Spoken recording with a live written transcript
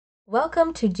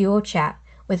Welcome to Duo Chat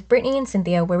with Brittany and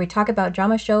Cynthia, where we talk about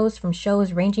drama shows from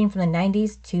shows ranging from the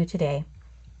 90s to today.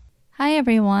 Hi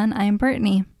everyone, I'm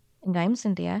Brittany. And I'm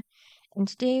Cynthia. And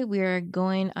today we are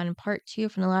going on part 2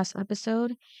 from the last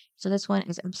episode. So this one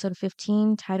is episode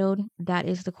 15, titled That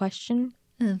Is the Question.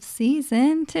 Of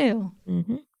season 2.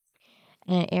 And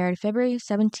it aired February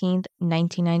 17th,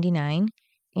 1999.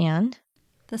 And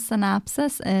The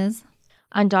synopsis is: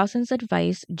 on Dawson's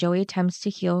advice, Joey attempts to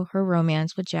heal her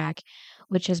romance with Jack,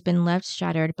 which has been left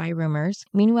shattered by rumors.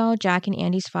 Meanwhile, Jack and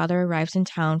Andie's father arrives in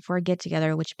town for a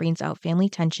get-together, which brings out family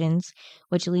tensions,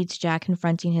 which leads Jack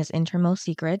confronting his innermost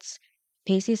secrets.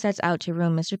 Pacey sets out to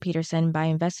ruin Mr. Peterson by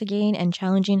investigating and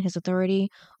challenging his authority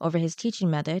over his teaching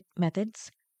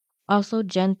methods. Also,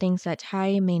 Jen thinks that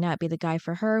Ty may not be the guy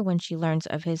for her when she learns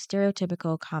of his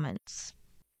stereotypical comments.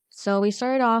 So we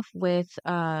started off with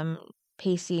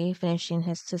Pacey finishing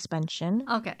his suspension.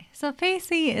 okay, so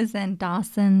Pacey is in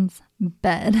Dawson's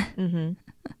bed.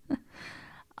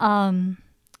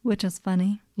 Which is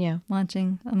funny. Yeah.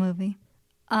 Watching a movie.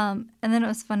 And then it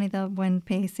was funny though when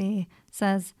Pacey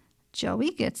says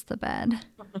Joey gets the bed.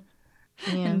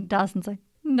 Yeah. And Dawson's like,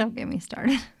 don't get me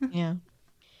started.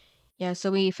 Yeah,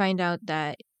 so we find out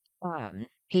that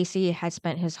Pacey had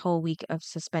spent his whole week of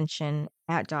suspension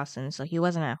at Dawson, so he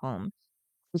wasn't at home.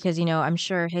 Because, I'm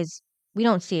sure we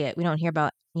don't see it, we don't hear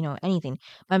about, anything,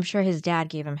 but I'm sure his dad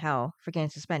gave him hell for getting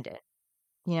suspended,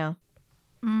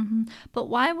 But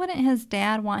why wouldn't his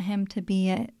dad want him to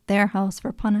be at their house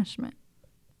for punishment?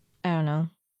 I don't know.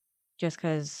 Just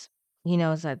because he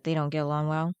knows that they don't get along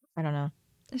well. I don't know.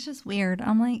 It's just weird.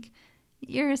 I'm like,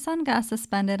 your son got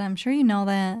suspended. I'm sure you know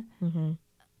that.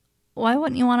 Why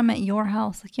wouldn't you want him at your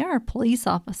house? Like, you're a police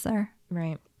officer.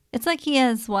 Right. It's like he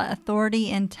has,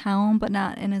 authority in town, but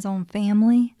not in his own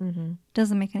family.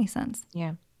 Doesn't make any sense.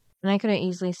 Yeah. And I could have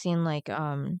easily seen,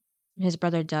 his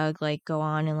brother Doug, go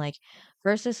on and,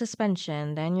 first a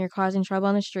suspension, then you're causing trouble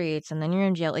on the streets, and then you're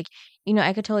in jail.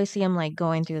 I could totally see him,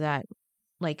 going through that,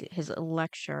 his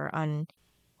lecture on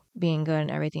being good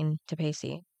and everything to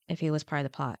Pacey if he was part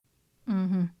of the plot.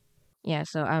 Yeah,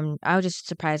 so I was just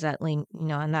surprised that,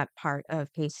 on that part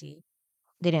of Pacey,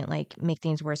 they didn't, make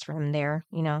things worse for him there,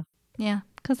 Yeah,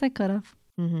 because they could have.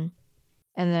 And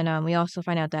then we also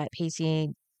find out that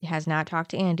Pacey has not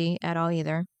talked to Andie at all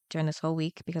either during this whole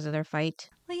week because of their fight.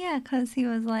 Well, yeah, because he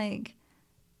was like,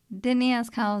 didn't he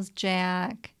ask how's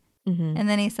Jack? And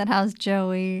then he said, how's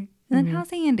Joey? And then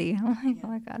how's Andie? I'm like, oh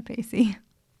my God, Pacey.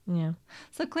 Yeah.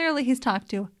 So clearly he's talked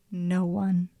to no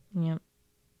one. Yeah.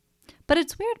 But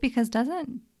it's weird because if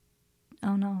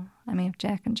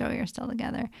Jack and Joey are still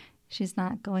together, she's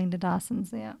not going to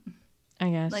Dawson's yet. I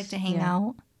guess. To hang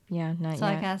out. Yeah, not so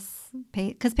yet. I guess,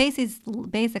 because Pacey's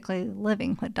basically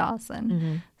living with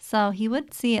Dawson. So he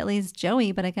would see at least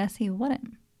Joey, but I guess he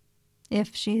wouldn't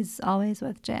if she's always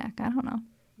with Jack. I don't know.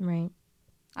 Right.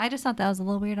 I just thought that was a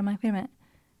little weird. I'm like, wait a minute.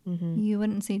 You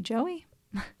wouldn't see Joey?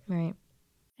 Right.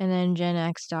 And then Jen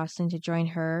asks Dawson to join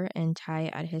her and Ty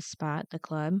at his spot, the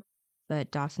club,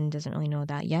 but Dawson doesn't really know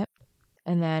that yet.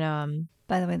 And then,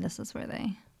 by the way, this is where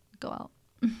they go out.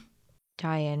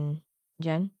 Ty and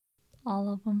Jen?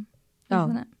 All of them,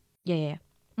 isn't it? Yeah.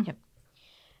 Yep.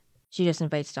 She just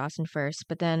invites Dawson first.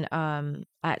 But then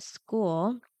at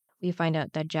school, we find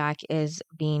out that Jack is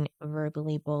being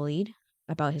verbally bullied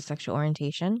about his sexual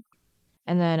orientation.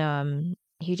 And then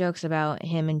he jokes about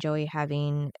him and Joey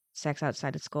having sex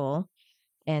outside of school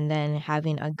and then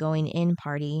having a going in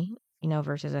party,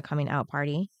 versus a coming out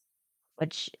party,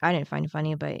 which I didn't find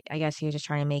funny, but I guess he was just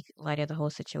trying to make light of the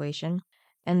whole situation.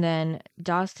 And then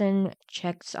Dawson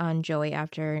checks on Joey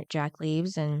after Jack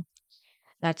leaves, and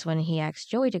that's when he asks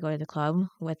Joey to go to the club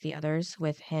with the others,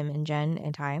 with him and Jen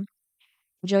and Ty.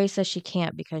 Joey says she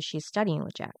can't because she's studying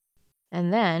with Jack.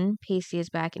 And then Pacey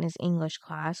is back in his English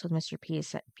class with Mr.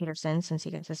 Peterson since he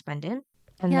got suspended.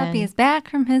 And yep, he's back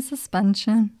from his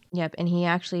suspension. Yep, and he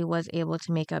actually was able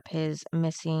to make up his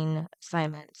missing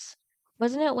assignments.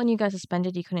 Wasn't it when you got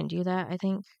suspended you couldn't do that, I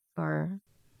think? Or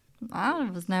I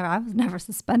was never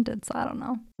suspended, so I don't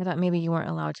know. I thought maybe you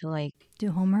weren't allowed to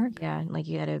do homework. Yeah,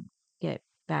 you had to get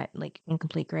that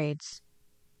incomplete grades.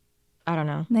 I don't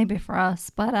know. Maybe for us,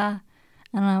 but I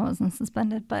don't know. I wasn't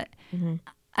suspended, but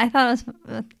I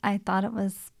thought it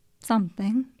was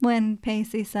something when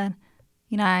Pacey said,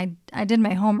 I did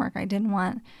my homework. I didn't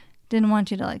want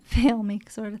you to fail me,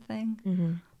 sort of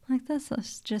thing. This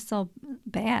is just so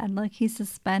bad. He's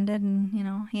suspended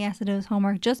and, he has to do his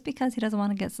homework just because he doesn't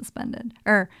want to get suspended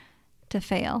or to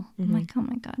fail. I'm like, oh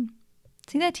my God.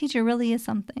 See, that teacher really is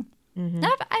something.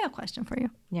 Now I have a question for you.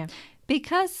 Yeah.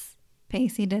 Because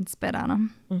Pacey did spit on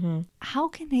him, how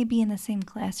can they be in the same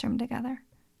classroom together?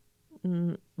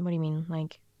 What do you mean?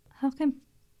 Like, How can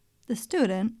the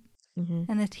student mm-hmm.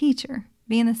 and the teacher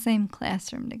be in the same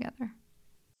classroom together?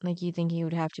 Like, you think he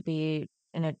would have to be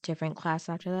in a different class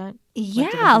after that?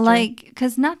 Yeah, like,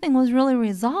 because nothing was really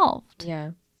resolved.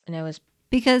 Yeah, and it was...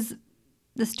 Because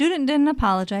the student didn't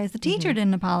apologize. The teacher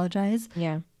didn't apologize.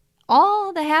 Yeah.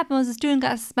 All that happened was the student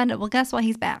got suspended. Well, guess what?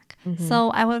 He's back. Mm-hmm.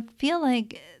 So I would feel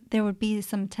like there would be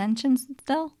some tension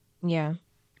still. Yeah.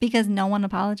 Because no one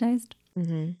apologized.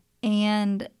 Mm-hmm.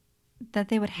 And that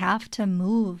they would have to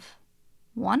move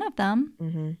one of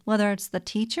them, whether it's the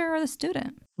teacher or the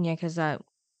student. Yeah, because that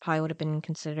probably would have been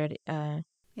considered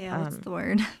what's the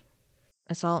word?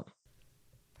 assault,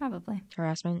 Probably.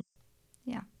 harassment.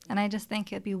 Yeah. And I just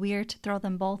think it'd be weird to throw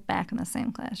them both back in the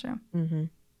same classroom. Mm-hmm.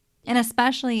 And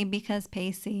especially because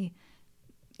Pacey,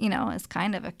 has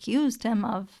kind of accused him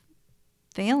of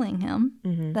failing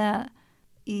him, that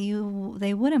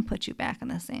they wouldn't put you back in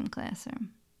the same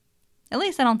classroom. At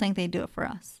least I don't think they'd do it for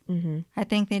us. I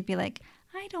think they'd be like,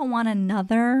 I don't want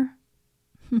another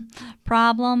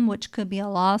problem, which could be a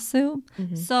lawsuit.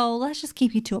 So let's just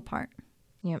keep you two apart.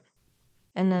 Yep.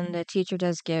 And then the teacher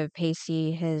does give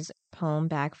Pacey his poem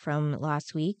back from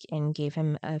last week and gave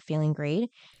him a failing grade.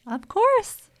 Of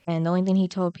course. And the only thing he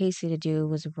told Pacey to do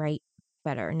was write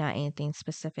better, not anything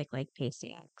specific like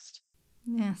Pacey asked.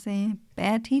 Yeah, see,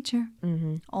 bad teacher.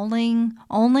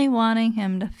 Only wanting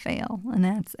him to fail, and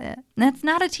that's it. That's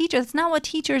not a teacher. That's not what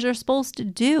teachers are supposed to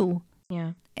do.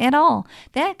 Yeah. At all.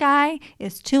 That guy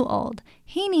is too old.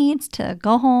 He needs to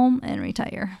go home and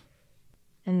retire.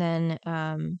 And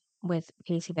then with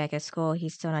Pacey back at school,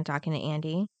 he's still not talking to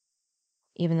Andie,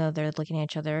 even though they're looking at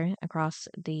each other across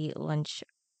the lunch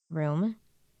room,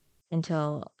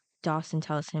 until Dawson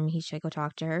tells him he should go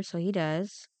talk to her, so he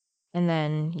does. And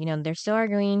then, they're still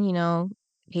arguing,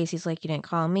 Pacey's like, you didn't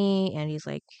call me, and he's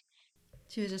like,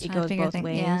 she was just trying to figure things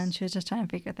out. Yeah, and she was just trying to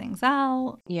figure things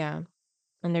out. Yeah.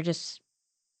 And they're just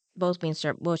both being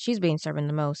stubborn. Well, she's being stubborn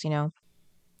the most, And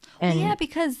yeah,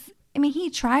 because, he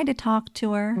tried to talk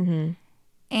to her,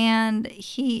 and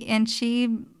she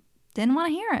didn't want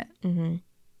to hear it.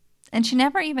 And she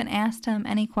never even asked him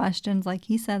any questions like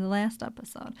he said the last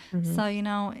episode. So,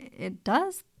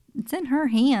 it's in her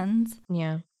hands.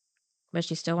 Yeah. But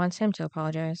she still wants him to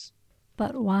apologize.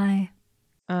 But why?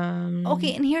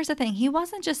 Okay, and here's the thing. He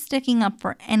wasn't just sticking up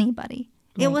for anybody.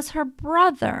 Right. It was her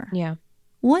brother. Yeah.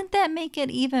 Wouldn't that make it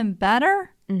even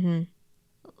better?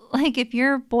 Like, if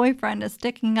your boyfriend is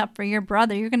sticking up for your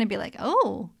brother, you're going to be like,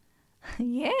 oh,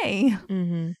 yay.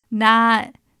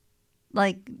 Not,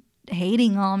 like,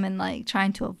 hating him and, like,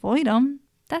 trying to avoid him.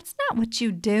 That's not what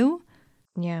you do.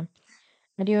 Yeah.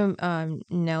 I do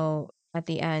know at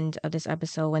the end of this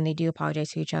episode when they do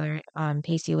apologize to each other,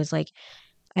 Pacey was like,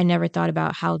 I never thought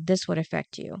about how this would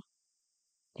affect you,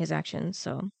 his actions.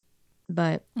 So,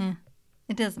 but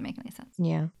it doesn't make any sense.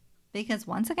 Yeah. Because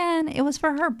once again, it was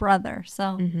for her brother.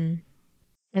 So, and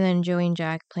then Joey and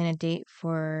Jack plan a date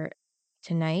for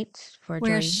tonight for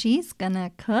where Joey. She's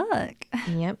gonna cook.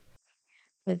 Yep.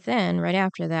 But then right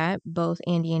after that, both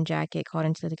Andie and Jack get called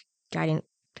into the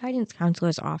guidance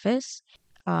counselor's office.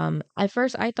 At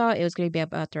first I thought it was going to be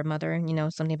about their mother,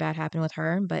 something bad happened with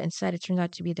her, but instead it turns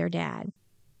out to be their dad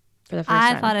for the first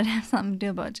time. I thought it had something to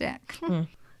do about Jack. And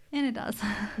it does.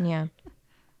 Yeah.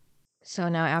 So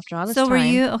now after all this time. So were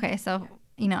you, okay, so,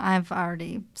 I've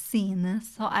already seen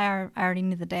this, so I already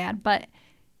knew the dad, but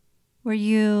were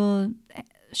you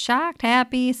shocked,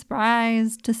 happy,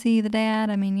 surprised to see the dad?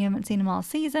 I mean, you haven't seen him all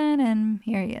season, and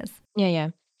here he is.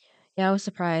 Yeah, I was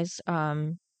surprised.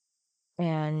 And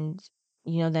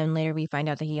then later we find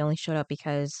out that he only showed up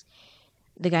because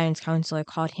the guidance counselor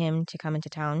called him to come into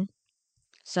town.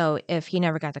 So if he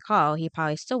never got the call, he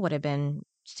probably still would have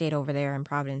stayed over there in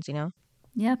Providence,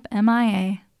 Yep,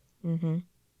 MIA. Well,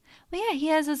 yeah, he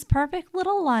has his perfect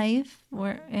little life.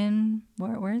 Where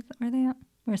are they at?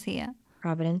 Where's he at?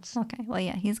 Providence. Okay, well,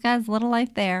 yeah, he's got his little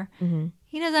life there.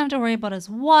 He doesn't have to worry about his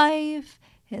wife,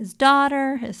 his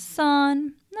daughter, his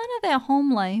son. None of that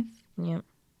home life. Yep.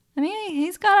 I mean,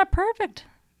 he's got it perfect,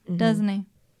 doesn't he?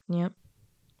 Yep.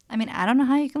 I mean, I don't know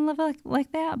how you can live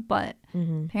like that, but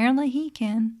apparently he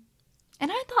can.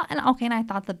 And I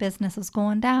thought the business was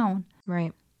going down.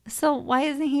 Right. So why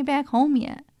isn't he back home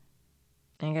yet?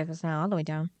 I guess it's not all the way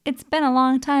down. It's been a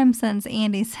long time since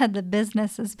Andie said the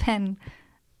business has been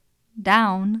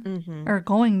down or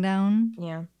going down.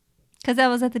 Yeah. Because that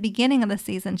was at the beginning of the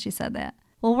season she said that.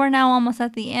 Well, we're now almost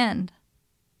at the end.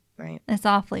 Right. It's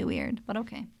awfully weird, but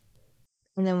okay.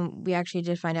 And then we actually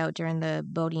did find out during the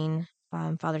boating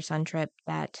father-son trip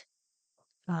that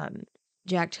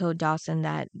Jack told Dawson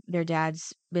that their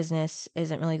dad's business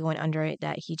isn't really going under it,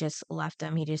 that he just left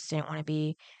them. He just didn't want to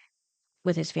be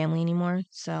with his family anymore.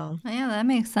 So, Yeah, that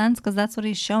makes sense because that's what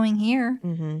he's showing here.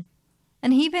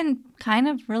 And he even kind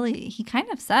of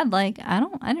said, like, I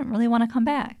didn't really want to come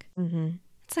back.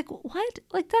 It's like, what?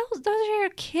 Like, those are your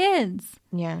kids.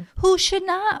 Yeah. Who should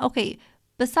not, okay,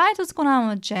 besides what's going on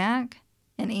with Jack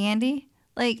and Andie,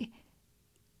 like,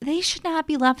 they should not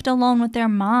be left alone with their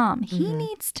mom. He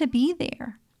needs to be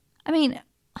there. I mean,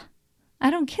 I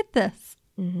don't get this.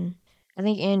 I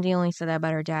think Andie only said that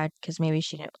about her dad because maybe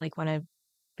she didn't like want to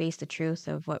face the truth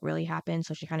of what really happened,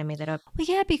 so she kind of made that up. Well,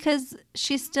 yeah, because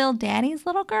she's still daddy's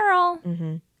little girl.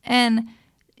 And,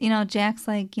 Jack's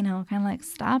like, kind of like,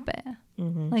 stop it.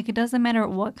 Like, it doesn't matter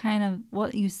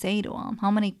what you say to him, how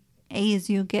many A's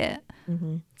you get.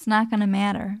 It's not going to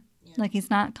matter. Like, he's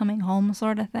not coming home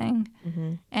sort of thing.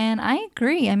 And I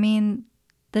agree. I mean,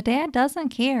 the dad doesn't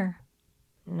care.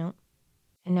 No.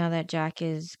 And now that Jack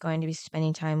is going to be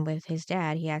spending time with his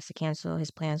dad, he has to cancel his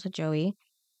plans with Joey.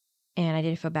 And I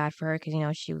did feel bad for her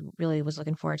because, she really was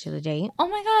looking forward to the date. Oh,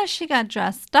 my gosh. She got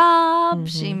dressed up.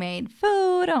 She made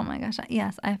food. Oh, my gosh.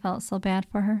 Yes, I felt so bad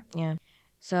for her. Yeah.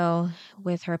 So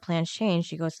with her plans changed,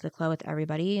 she goes to the club with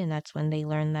everybody. And that's when they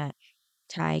learn that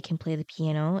Ty can play the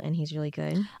piano and he's really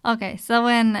good. Okay, so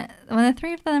when the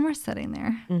three of them are sitting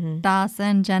there,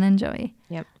 Dawson, Jen, and Joey,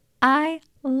 Yep. I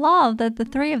love that the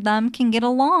three of them can get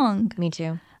along. Me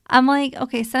too. I'm like,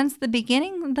 okay, since the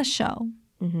beginning of the show,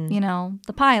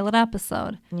 the pilot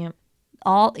episode, Yep.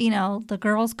 all, the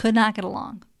girls could not get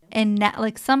along. And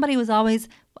like somebody was always,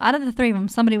 out of the three of them,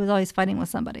 somebody was always fighting with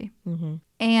somebody.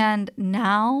 And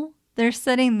now they're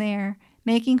sitting there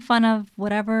making fun of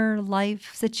whatever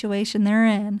life situation they're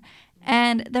in,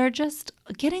 and they're just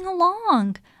getting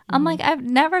along. I'm like, I've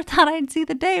never thought I'd see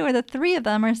the day where the three of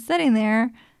them are sitting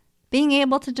there being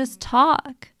able to just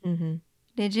talk.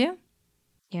 Did you?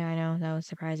 Yeah, I know. That was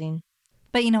surprising.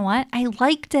 But you know what? I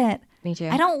liked it. Me too.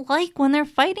 I don't like when they're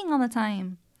fighting all the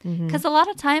time. Because a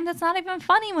lot of times it's not even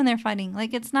funny when they're fighting.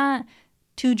 Like, it's not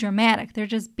too dramatic. They're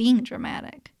just being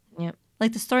dramatic. Yep.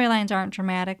 Like, the storylines aren't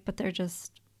dramatic, but they're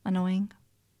just annoying.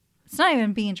 It's not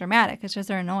even being dramatic. It's just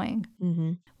they're annoying.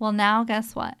 Well, now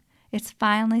guess what? It's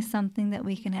finally something that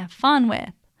we can have fun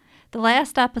with. The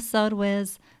last episode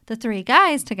was the three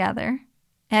guys together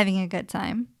having a good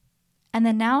time. And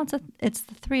then now it's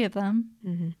the three of them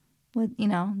with,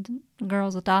 the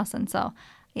girls with Dawson. So,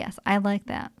 yes, I like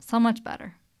that. So much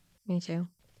better. Me too.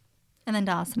 And then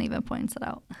Dawson even points it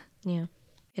out. Yeah.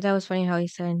 I thought it was funny how he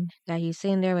said that he's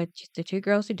sitting there with the two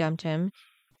girls who dumped him.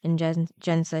 And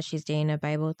Jen says she's dating a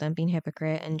Bible-thumping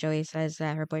hypocrite. And Joey says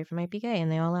that her boyfriend might be gay.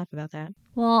 And they all laugh about that.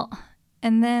 Well,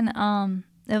 and then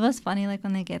it was funny, like,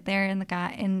 when they get there and the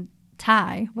guy, and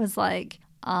Ty was like,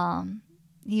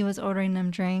 he was ordering them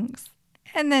drinks.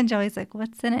 And then Joey's like,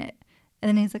 what's in it? And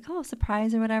then he's like, oh,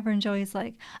 surprise or whatever. And Joey's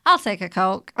like, I'll take a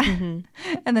Coke. And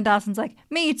then Dawson's like,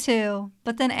 me too.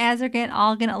 But then as they're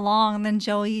all getting along, and then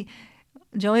Joey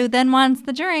then wants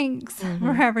the drinks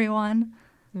for everyone.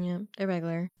 Yeah, they're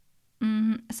regular.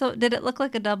 So did it look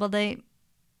like a double date?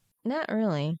 Not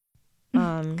really.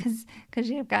 Because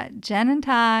you've got Jen and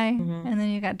Ty, and then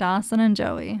you got Dawson and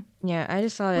Joey. Yeah, I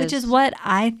just saw it which is what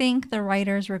I think the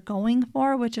writers were going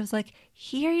for, which was like,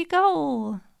 here you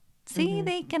go. See,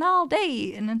 they can all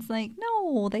date. And it's like,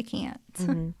 no, they can't.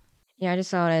 Yeah, I just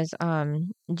saw it as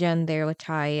Jen there with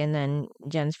Ty, and then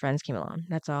Jen's friends came along.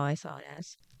 That's all I saw it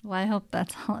as. Well, I hope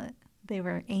that's all they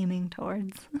were aiming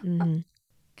towards.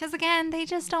 Because, again, they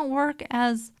just don't work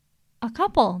as a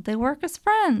couple. They work as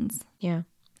friends. Yeah.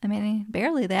 I mean,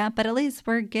 barely that, but at least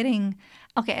we're getting...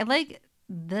 Okay, I like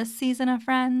this season of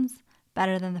Friends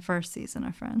better than the first season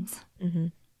of Friends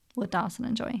with Dawson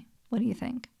and Joey. What do you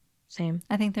think? Same.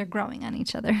 I think they're growing on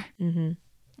each other in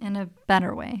a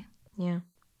better way. Yeah.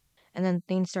 And then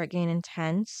things start getting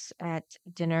intense at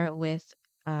dinner with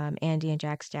Andie and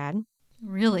Jack's dad.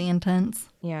 Really intense.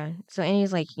 Yeah. So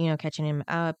Andie's like, catching him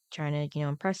up, trying to,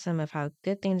 impress him of how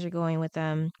good things are going with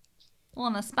them. Well,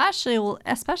 and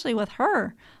especially with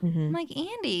her. I'm like,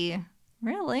 Andie,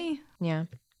 really? Yeah.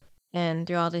 And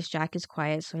through all this, Jack is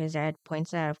quiet, so his dad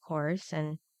points that out, of course,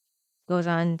 and goes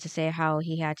on to say how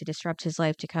he had to disrupt his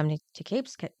life to come to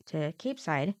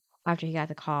Capeside after he got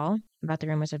the call about the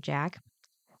rumors of Jack.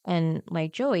 And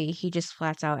like Joey, he just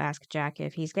flats out asks Jack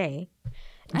if he's gay.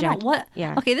 Jack, I know what.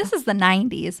 Yeah. Okay, this is the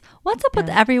 90s. What's up with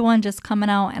everyone just coming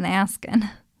out and asking?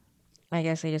 I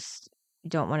guess they just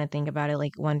don't want to think about it,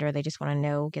 like wonder. They just want to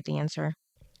know, get the answer.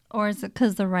 Or is it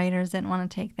because the writers didn't want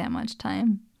to take that much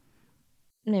time?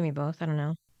 Maybe both. I don't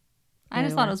know. I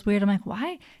just thought it was weird. I'm like,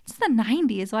 why? It's the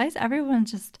 90s. Why is everyone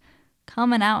just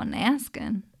coming out and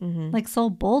asking, like so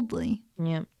boldly.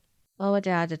 Yeah. Well, with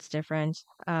dads, it's different.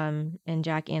 And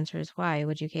Jack answers, why?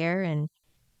 Would you care? And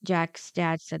Jack's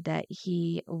dad said that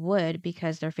he would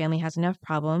because their family has enough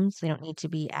problems. They don't need to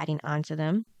be adding on to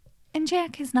them. And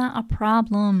Jack is not a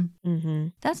problem. Mm-hmm.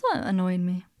 That's what annoyed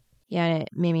me. Yeah, and it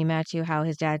made me mad too how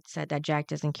his dad said that Jack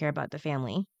doesn't care about the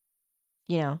family.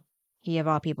 You know, he of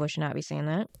all people should not be saying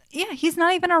that. Yeah, he's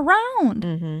not even around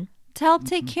to help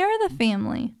take care of the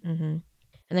family. And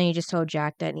then you just told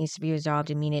Jack that it needs to be resolved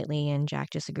immediately, and Jack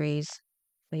disagrees,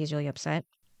 but he's really upset.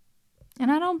 And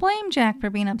I don't blame Jack for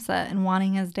being upset and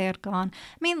wanting his dad gone.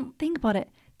 I mean, think about it.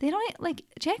 They don't, like,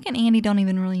 Jack and Andie don't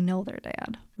even really know their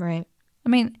dad. Right. I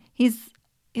mean, he's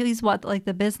what, like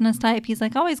the business type? He's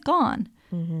like always gone.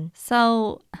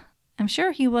 So I'm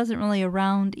sure he wasn't really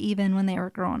around even when they were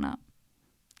growing up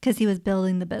because he was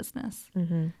building the business.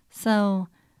 So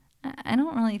I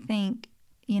don't really think,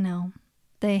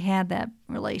 they had that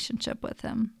relationship with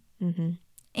him.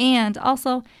 And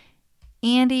also,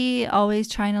 Andie always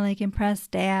trying to like impress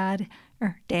dad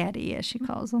or daddy as she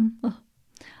calls him.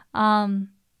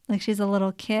 Like she's a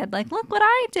little kid. Like, look what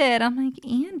I did. I'm like,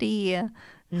 Andie,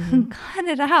 cut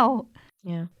it out.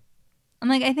 Yeah. I'm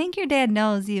like, I think your dad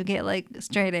knows you get like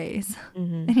straight A's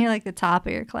and you're like the top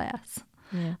of your class.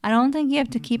 Yeah. I don't think you have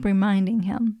to keep reminding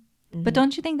him. But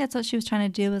don't you think that's what she was trying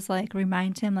to do is like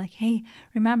remind him like, hey,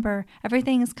 remember,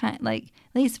 everything is kind of like,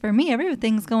 at least for me,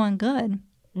 everything's going good.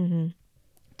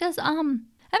 Does, I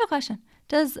have a question.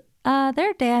 Does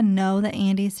their dad know that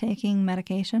Andie's taking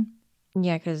medication?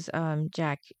 Yeah, because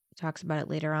Jack talks about it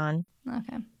later on.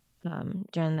 Okay.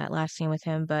 During that last scene with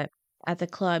him. But at the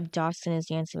club, Dawson is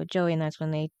dancing with Joey, and that's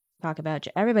when they talk about,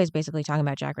 everybody's basically talking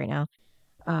about Jack right now.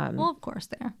 Well, of course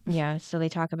they are. Yeah, so they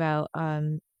talk about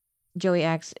Joey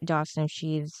asks Dawson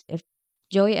if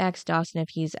Joey asks Dawson if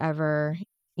he's ever,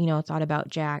 thought about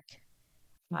Jack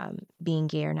being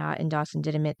gay or not, and Dawson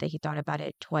did admit that he thought about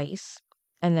it twice.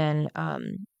 And then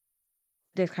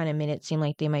this kind of made it seem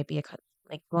like they might be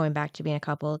like going back to being a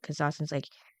couple because Dawson's like,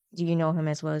 do you know him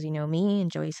as well as you know me?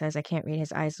 And Joey says, I can't read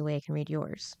his eyes the way I can read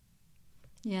yours.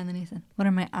 Yeah, and then he said, what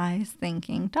are my eyes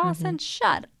thinking? Dawson,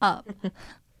 shut up.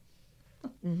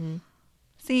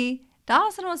 See,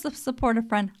 Dawson was a supportive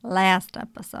friend last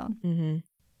episode.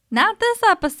 Not this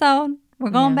episode.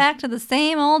 We're going back to the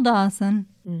same old Dawson.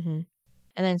 And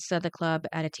then so at the club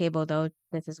at a table, though,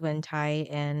 this is when Ty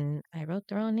and I wrote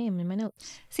the wrong name in my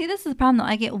notes. See, this is the problem,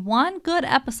 though. I get one good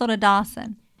episode of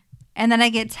Dawson, and then I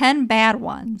get 10 bad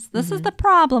ones. This is the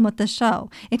problem with the show.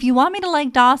 If you want me to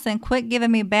like Dawson, quit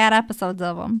giving me bad episodes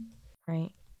of him.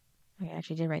 Right. I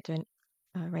actually did write the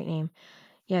right name.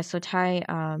 Yeah, so Ty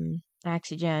asks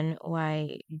Jen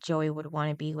why Joey would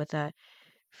want to be with a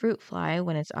fruit fly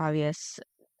when it's obvious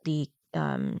the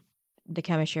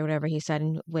chemistry or whatever he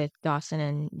said with Dawson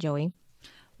and Joey.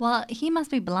 Well, he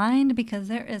must be blind because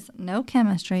there is no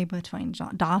chemistry between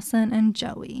Dawson and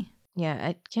Joey. Yeah,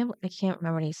 I can't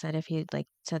remember what he said. If he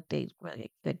said they were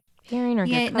like a good pairing or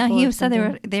good couple. No, he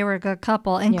said they were a good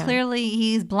couple, and clearly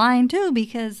he's blind too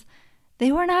because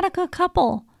they were not a good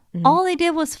couple. All they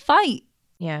did was fight.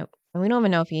 Yeah, and we don't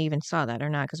even know if he even saw that or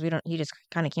not because he just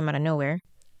kind of came out of nowhere.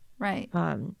 Right.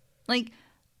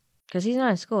 Because he's not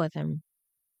in school with him,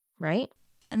 right?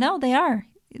 No, they are.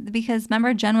 Because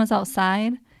remember, Jen was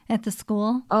outside at the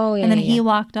school. Oh, yeah. And then he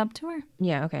walked up to her.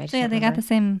 Yeah, okay. So, they got the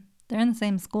same, they're in the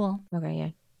same school. Okay, yeah.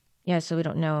 Yeah, so we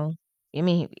don't know. I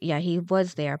mean, yeah, he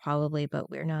was there probably,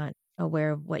 but we're not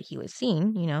aware of what he was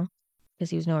seeing, because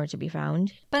he was nowhere to be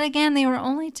found. But again, they were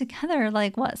only together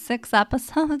 6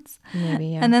 episodes? Maybe,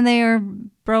 yeah. And then they were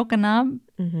broken up.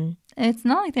 It's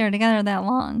not like they were together that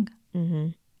long.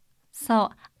 So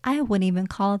I wouldn't even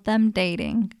call it them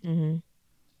dating. And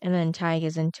then Ty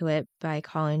gets into it by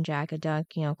calling Jack a duck,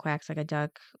 quacks like a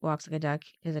duck, walks like a duck,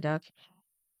 is a duck.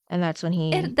 And that's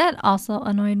when that also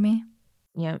annoyed me.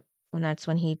 Yep. And that's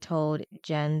when he told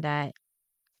Jen that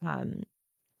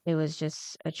it was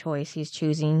just a choice. He's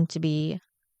choosing to be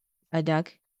a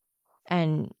duck.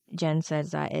 And Jen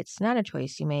says that it's not a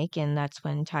choice you make. And that's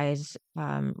when Ty's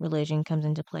religion comes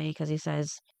into play because he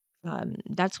says,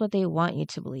 that's what they want you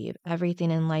to believe. Everything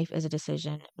in life is a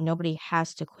decision. Nobody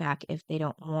has to quack if they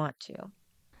don't want to.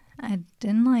 I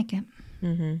didn't like it.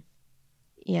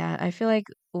 Yeah, I feel like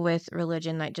with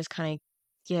religion, that just kind of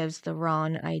gives the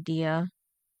wrong idea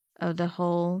of the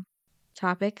whole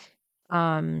topic.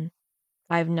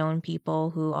 I've known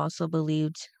people who also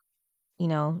believed,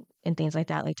 in things like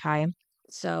that, like Ty.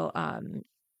 So,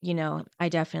 I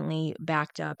definitely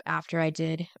backed up after I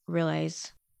did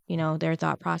realize their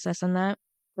thought process on that,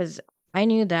 because I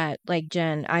knew that, like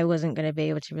Jen, I wasn't going to be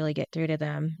able to really get through to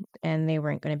them, and they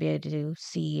weren't going to be able to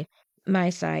see my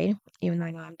side, even though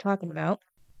I know what I'm talking about,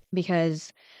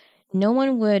 because no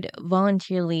one would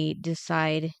voluntarily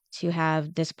decide to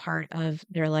have this part of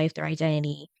their life, their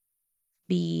identity,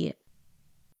 be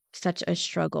such a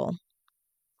struggle.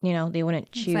 They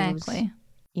wouldn't choose, Exactly.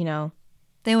 you know.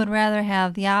 They would rather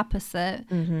have the opposite,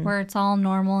 Mm-hmm. where it's all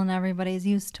normal and everybody's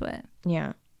used to it.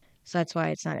 Yeah. So that's why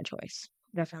it's not a choice.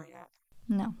 Definitely not.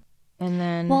 No. And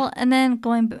then, Well, and then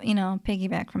going,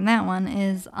 piggyback from that one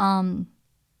is,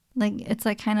 like, it's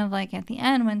like kind of like at the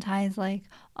end when Ty's like,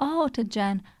 oh, to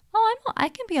Jen, oh, I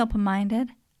can be open-minded.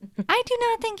 I do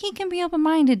not think he can be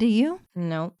open-minded, do you?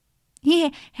 no.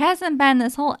 He hasn't been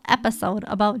this whole episode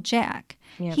about Jack.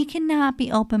 Yep. He cannot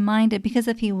be open-minded, because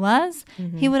if he was,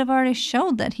 he would have already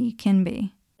showed that he can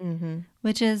be,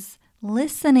 which is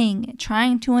listening,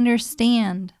 trying to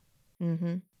understand.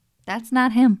 That's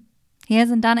not him. He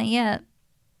hasn't done it yet.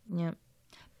 Yep.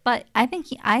 But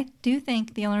I do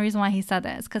think the only reason why he said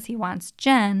that is because he wants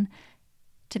Jen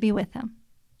to be with him.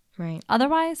 Right.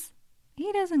 Otherwise,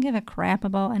 he doesn't give a crap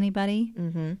about anybody.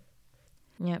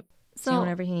 Yep. So Do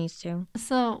whatever he needs to.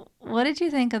 So, what did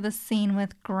you think of the scene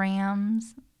with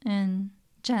Grams and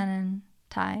Jen and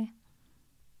Ty?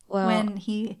 Well,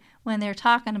 when they're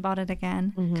talking about it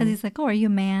again, because he's like, "Oh, are you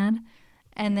mad?"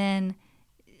 And then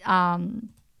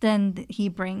he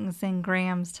brings in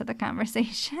Grams to the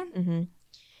conversation.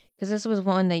 Because this was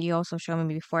one that you also showed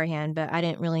me beforehand, but I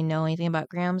didn't really know anything about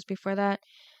Grams before that.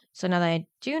 So now that I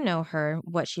do know her,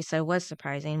 what she said was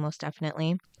surprising, most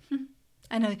definitely.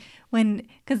 I know,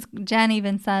 because Jen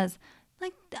even says,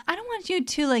 like, I don't want you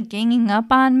two, like, ganging up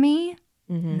on me.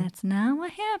 And that's not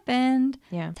what happened.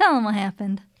 Yeah. Tell him what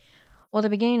happened. Well, the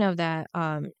beginning of that,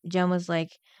 Jen was like,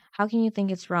 how can you think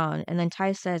it's wrong? And then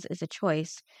Ty says it's a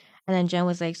choice. And then Jen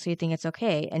was like, so you think it's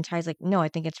okay? And Ty's like, no, I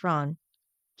think it's wrong.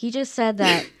 He just said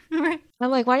that. Right. I'm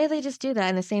like, why did they just do that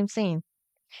in the same scene?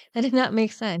 That did not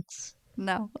make sense.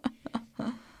 No.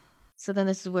 So then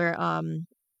this is where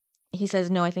he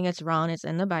says, no, I think it's wrong. It's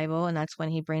in the Bible. And that's when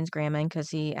he brings Graham in, because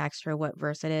he asked her what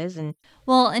verse it is. And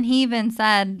he even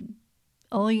said,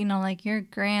 oh, like, your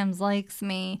Grams likes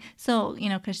me. So,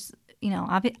 because,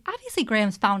 obviously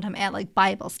Grams found him at, like,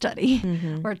 Bible study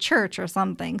or church or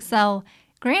something. So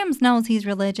Grams knows he's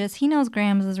religious. He knows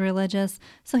Grams is religious.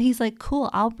 So he's like, cool,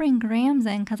 I'll bring Grams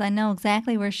in because I know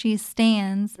exactly where she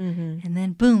stands. And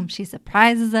then, boom, she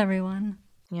surprises everyone.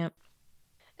 Yep.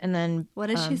 And then what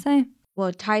did she say?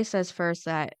 Well, Ty says first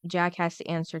that Jack has to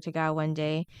answer to God one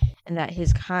day, and that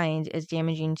his kind is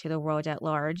damaging to the world at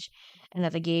large, and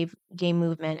that the gay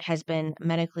movement has been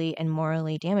medically and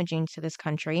morally damaging to this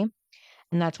country.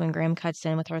 And that's when Graham cuts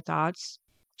in with her thoughts.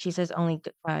 She says only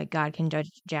God can judge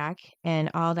Jack,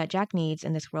 and all that Jack needs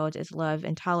in this world is love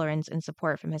and tolerance and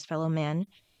support from his fellow men.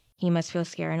 He must feel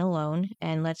scared and alone,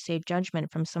 and let's save judgment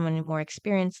from someone more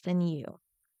experienced than you.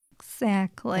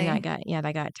 Exactly. And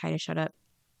that got Ty to shut up.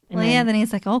 And then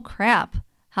he's like, oh, crap.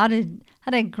 How did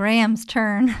Grams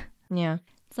turn? Yeah.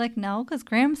 It's like, no, because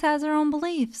Grams has her own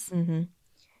beliefs. And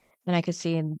I could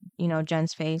see,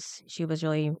 Jen's face. She was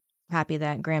really happy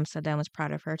that Graham said that and was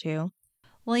proud of her, too.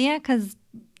 Well, yeah, because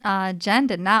Jen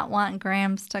did not want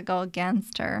Grams to go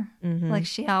against her, like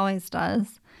she always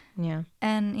does. Yeah.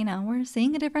 And, we're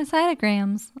seeing a different side of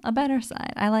Grams, a better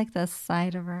side. I like this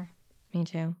side of her. Me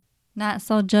too. Not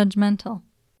so judgmental.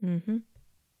 And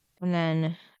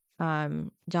then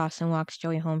Dawson walks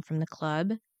Joey home from the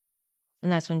club.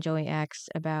 And that's when Joey asks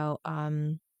about,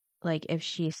 if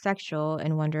she's sexual,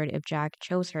 and wondered if Jack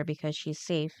chose her because she's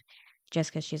safe,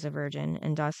 just because she's a virgin.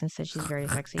 And Dawson said she's very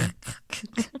sexy.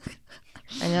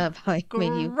 I know that probably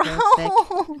made you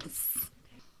feel sick.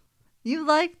 You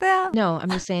like that? No, I'm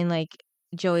just saying,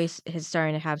 Joey is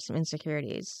starting to have some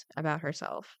insecurities about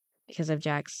herself because of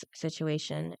Jack's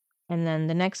situation. And then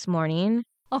the next morning.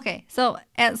 Okay, so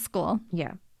at school.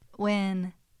 Yeah.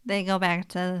 When they go back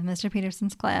to Mr.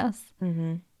 Peterson's class.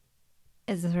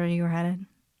 Is this where you were headed?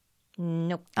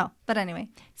 Nope. Oh, but anyway,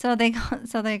 so they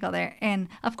go there, and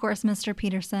of course, Mr.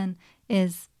 Peterson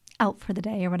is out for the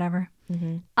day or whatever.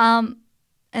 And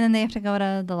then they have to go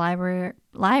to the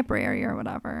library or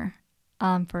whatever,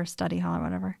 for a study hall or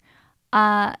whatever.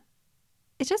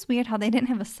 It's just weird how they didn't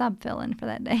have a sub fill in for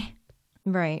that day.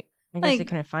 Right. I guess they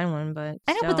couldn't find one, but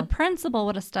I know, but the principal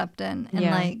would have stepped in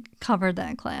and covered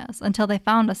that class until they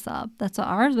found a sub. That's what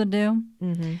ours would do.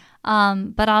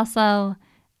 But also,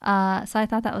 so I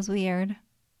thought that was weird.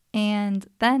 And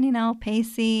then,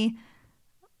 Pacey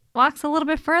walks a little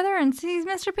bit further and sees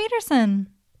Mr. Peterson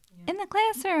in the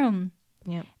classroom.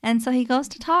 Yep. And so he goes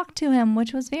to talk to him,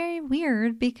 which was very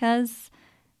weird because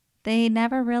they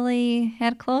never really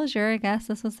had closure. I guess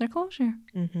this was their closure.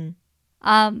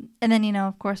 And then,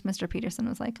 of course, Mr. Peterson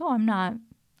was like, oh, I'm not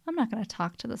going to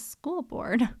talk to the school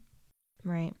board.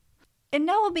 Right. And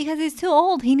no, because he's too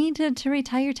old. He needed to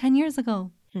retire 10 years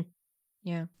ago.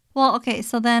 Yeah. Well, okay,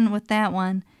 so then with that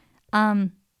one,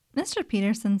 Mr.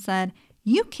 Peterson said,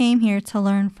 you came here to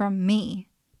learn from me.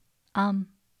 I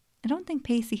don't think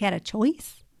Pacey had a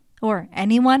choice, or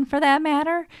anyone for that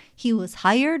matter. He was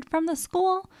hired from the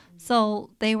school,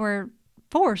 so they were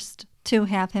forced to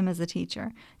have him as a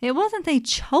teacher. It wasn't they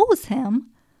chose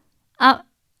him.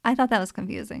 I thought that was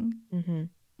confusing. Mm-hmm.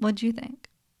 What'd you think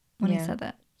when he said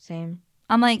that? Same.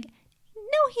 I'm like,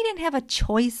 no, he didn't have a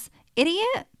choice,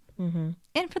 idiot. Mm-hmm.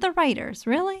 And for the writers,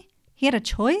 really? He had a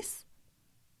choice?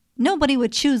 Nobody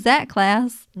would choose that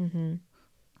class. Mm-hmm.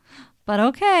 But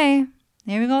okay,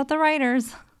 here we go with the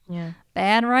writers. Yeah.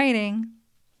 Bad writing.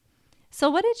 So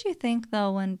what did you think,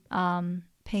 though, when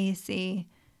Pacey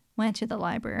went to the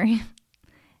library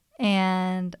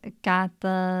and got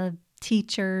the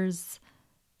teacher's,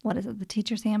 what is it, the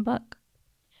teacher's handbook?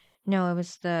 No, it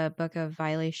was the book of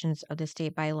violations of the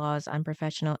state bylaws on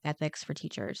professional ethics for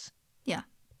teachers. Yeah.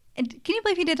 And can you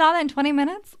believe he did all that in 20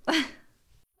 minutes?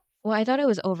 Well, I thought it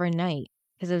was overnight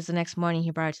because it was the next morning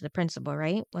he brought it to the principal,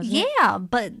 right? Wasn't it? Yeah,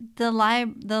 but the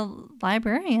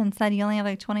librarian said you only have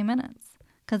like 20 minutes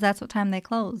because that's what time they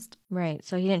closed. Right.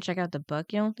 So he didn't check out the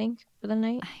book, you don't think, for the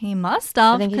night? He must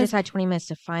have. I think he just had 20 minutes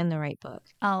to find the right book.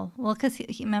 Oh, well, because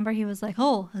he remember he was like,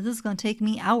 oh, this is going to take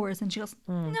me hours. And she goes,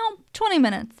 no, 20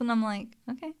 minutes. And I'm like,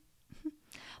 okay.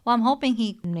 Well, I'm hoping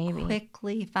he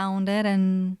quickly found it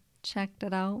and checked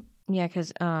it out. Yeah,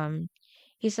 because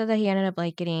he said that he ended up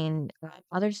like getting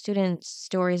other students'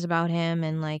 stories about him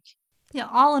and like. Yeah,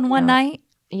 all in one night.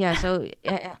 Yeah, so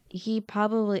he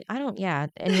probably,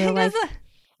 in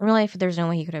real life, there's no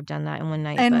way he could have done that in one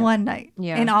night. One night.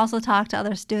 Yeah. And also talk to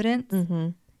other students. Mm-hmm.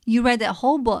 You read that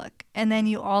whole book and then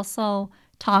you also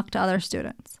talk to other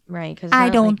students. Right. Cause I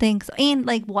don't think so. And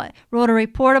like what? Wrote a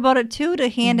report about it too to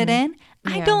hand it in?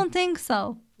 Yeah. I don't think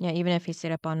so. Yeah, even if he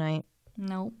stayed up all night.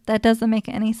 No, that doesn't make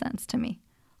any sense to me.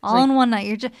 All in one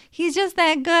night. He's just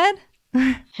that good?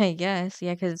 I guess.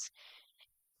 Yeah, because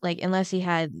like unless he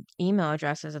had email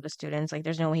addresses of the students, like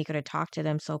there's no way he could have talked to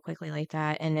them so quickly like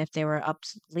that. And if they were up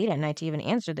late at night to even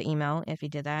answer the email, if he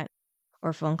did that,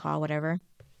 or phone call, whatever.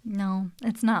 No,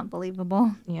 it's not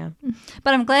believable. Yeah.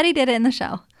 But I'm glad he did it in the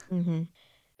show. Mm-hmm.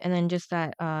 And then just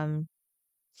that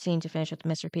scene to finish with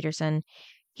Mr. Peterson,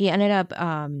 he ended up,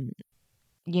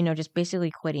 just basically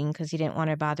quitting because he didn't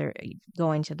want to bother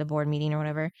going to the board meeting or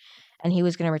whatever. And he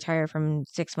was going to retire from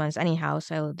 6 months anyhow,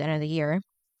 so at the end of the year.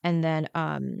 And then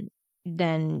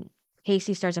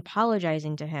Pacey starts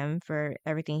apologizing to him for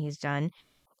everything he's done.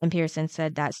 And Peterson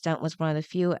said that stunt was one of the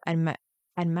few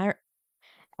admirable,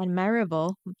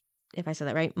 if I said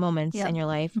that right, moments in your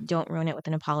life. Don't ruin it with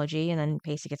an apology. And then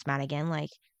Pacey gets mad again, like,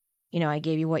 I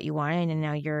gave you what you wanted and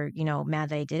now you're, mad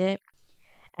that I did it.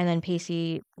 And then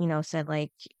Pacey, said like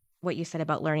what you said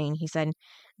about learning. He said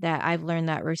that I've learned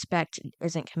that respect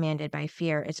isn't commanded by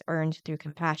fear. It's earned through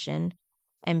compassion.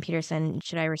 And Peterson,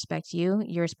 should I respect you?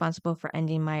 You're responsible for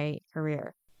ending my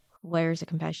career. Where's the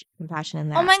compassion in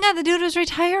that? Oh my God, the dude was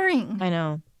retiring. I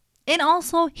know. And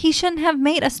also, he shouldn't have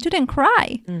made a student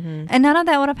cry. Mm-hmm. And none of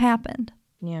that would have happened.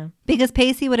 Yeah. Because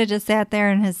Pacey would have just sat there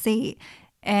in his seat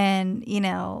and,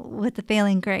 with the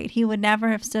failing grade. He would never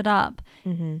have stood up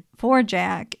for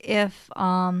Jack if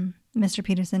Mr.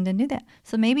 Peterson didn't do that.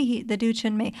 So maybe the dude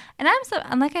shouldn't make. And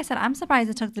like I said, I'm surprised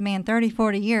it took the man 30,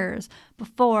 40 years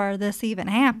before this even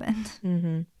happened.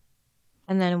 Mm-hmm.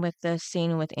 And then with the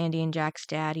scene with Andie and Jack's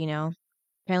dad,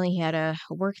 apparently he had a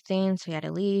work thing, so he had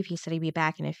to leave. He said he'd be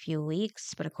back in a few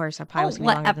weeks, but of course that probably was going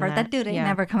to be longer than that. That dude ain't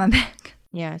never coming back.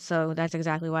 Yeah, so that's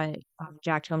exactly why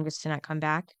Jack told him just to not come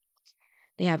back.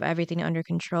 They have everything under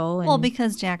control. Well,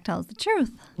 because Jack tells the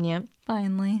truth. Yep.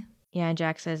 Finally. Yeah, and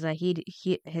Jack says that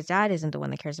his dad isn't the one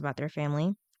that cares about their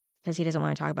family because he doesn't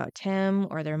want to talk about Tim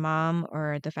or their mom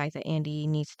or the fact that Andie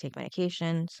needs to take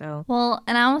medication. So. Well,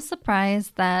 and I was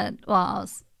surprised I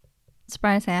was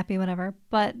surprised, happy, whatever,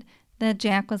 but that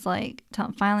Jack was like,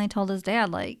 finally told his dad,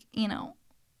 like,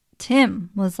 Tim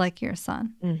was like your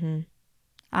son. Mm-hmm.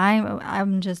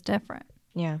 I'm just different.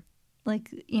 Yeah.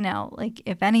 Like, like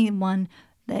if anyone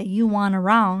that you want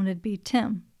around, it'd be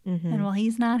Tim. Mm-hmm. And well,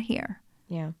 he's not here.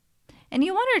 Yeah. And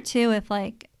you wonder too if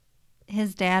like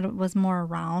his dad was more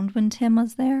around when Tim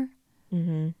was there.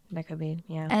 Mm-hmm. That could be,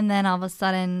 yeah. And then all of a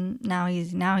sudden now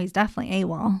he's definitely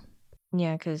AWOL.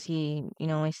 Yeah, because he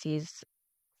only sees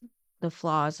the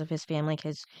flaws of his family.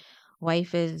 His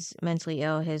wife is mentally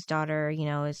ill. His daughter,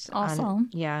 is also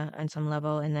on some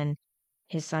level, and then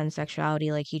his son's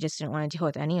sexuality. Like he just didn't want to deal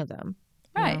with any of them.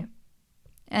 Right.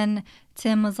 And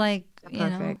Tim was like,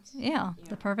 Perfect.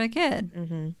 the perfect kid.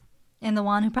 Mm-hmm. And the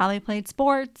one who probably played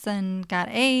sports and got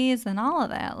A's and all of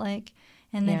that. Like,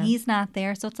 and then he's not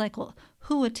there. So it's like, well,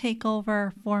 who would take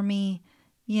over for me,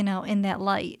 in that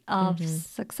light of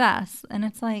success? And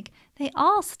it's like, they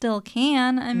all still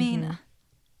can. I mean,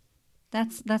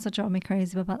 that's what drove me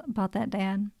crazy about that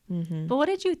dad. Mm-hmm. But what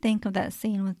did you think of that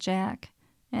scene with Jack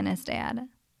and his dad?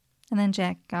 And then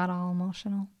Jack got all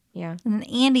emotional. Yeah. And then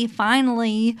Andie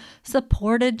finally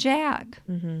supported Jack.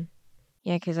 Mm-hmm.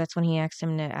 Yeah, because that's when he asked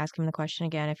him to ask him the question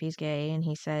again if he's gay, and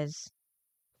he says,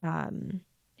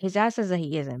 his dad says that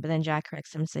he isn't, but then Jack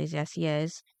corrects him and says yes, he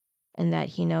is, and that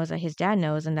he knows that his dad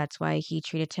knows, and that's why he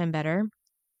treated Tim better,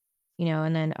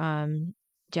 and then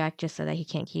Jack just said that he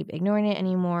can't keep ignoring it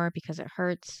anymore because it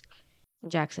hurts.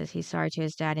 Jack says he's sorry to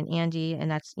his dad and Andie, and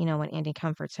that's, when Andie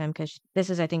comforts him, because this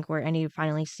is, I think, where Andie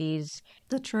finally sees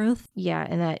the truth. Yeah,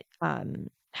 and that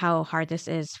how hard this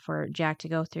is for Jack to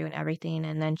go through and everything,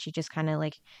 and then she just kind of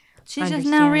like she's just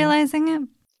now realizing it.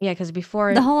 Yeah, because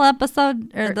before the whole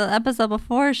episode or the episode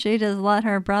before, she just let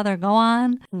her brother go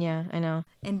on. Yeah, I know,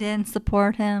 and didn't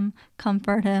support him,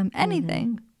 comfort him,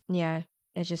 anything. Yeah,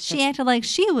 it just she acted like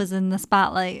she was in the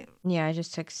spotlight. Yeah, it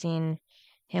just took seeing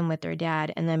him with their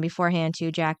dad, and then beforehand too,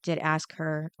 Jack did ask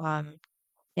her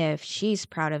if she's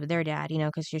proud of their dad,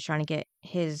 because she was trying to get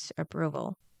his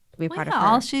approval. Be part of her.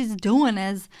 All she's doing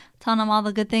is telling him all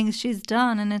the good things she's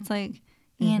done, and it's like,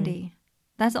 Andie,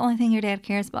 that's the only thing your dad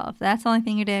cares about. If that's the only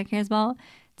thing your dad cares about,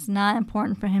 it's not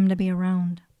important for him to be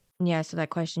around. Yeah, so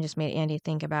that question just made Andie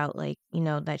think about, like,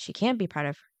 that she can't be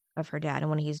proud of her dad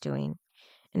and what he's doing,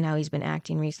 and how he's been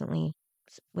acting recently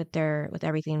with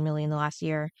everything really in the last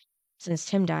year since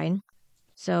Tim died.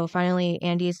 So finally,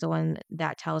 Andie is the one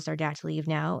that tells their dad to leave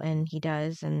now, and he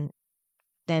does, and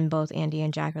then both Andie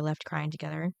and Jack are left crying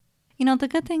together. The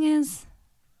good thing is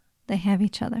they have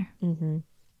each other. Mm-hmm.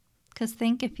 Because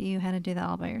think if you had to do that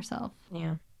all by yourself.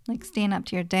 Yeah. Like stand up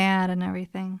to your dad and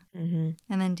everything. And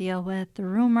then deal with the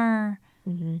rumor.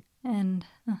 And...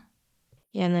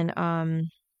 Yeah, and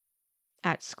then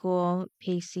at school,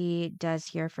 Pacey does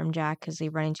hear from Jack because they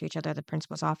run into each other at the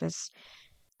principal's office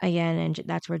again, and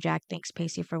that's where Jack thanks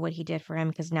Pacey for what he did for him,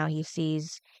 because now he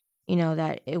sees,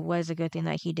 that it was a good thing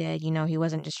that he did. He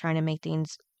wasn't just trying to make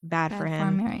things bad for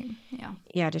him. Right? Yeah.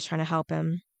 Yeah, just trying to help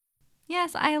him.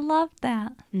 Yes, I love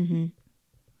that. Yeah,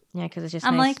 because it's just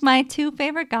I'm nice. like my two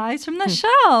favorite guys from the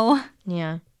show.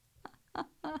 Yeah.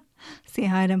 See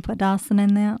how I didn't put Dawson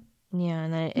in that? Yeah,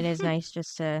 and then it is nice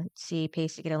just to see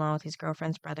Pacey get along with his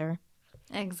girlfriend's brother.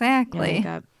 Exactly.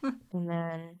 And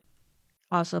then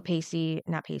also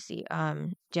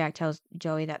Jack tells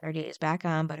Joey that their date is back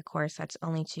on, but of course that's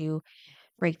only to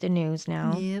break the news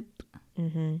now. Yep.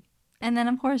 And then,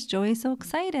 of course, Joey's so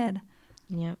excited.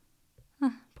 Yep.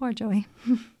 Poor Joey.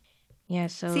 Yeah,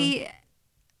 so... See,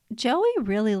 Joey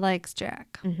really likes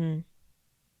Jack.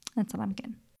 That's what I'm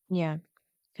getting. Yeah,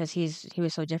 because he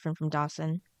was so different from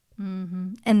Dawson.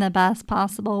 In the best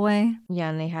possible way.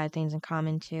 Yeah, and they had things in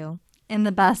common, too. In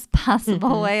the best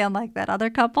possible way, unlike that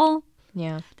other couple.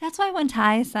 Yeah. That's why when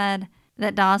Ty said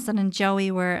that Dawson and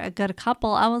Joey were a good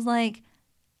couple, I was like,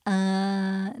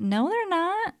 no, they're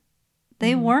not.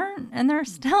 They weren't, and they're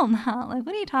still not. Like,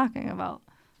 what are you talking about?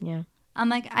 Yeah. I'm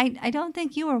like, I don't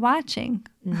think you were watching.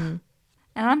 And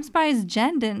I'm surprised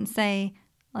Jen didn't say,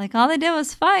 like, all they did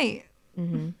was fight.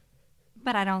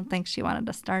 But I don't think she wanted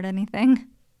to start anything.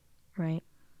 Right.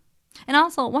 And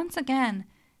also, once again,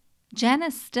 Jen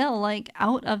is still, like,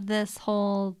 out of this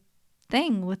whole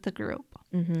thing with the group.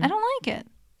 I don't like it.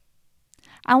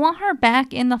 I want her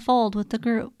back in the fold with the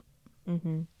group.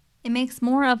 It makes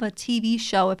more of a TV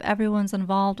show if everyone's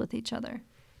involved with each other.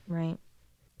 Right.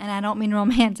 And I don't mean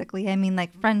romantically. I mean,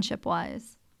 like,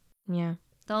 friendship-wise. Yeah.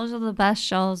 Those are the best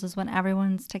shows, is when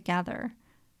everyone's together,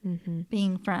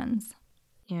 being friends.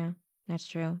 Yeah, that's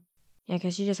true. Yeah,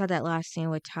 because you just had that last scene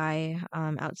with Ty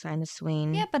outside the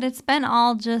swing. Yeah, but it's been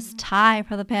all just Ty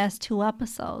for the past 2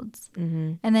 episodes.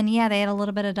 And then, yeah, they had a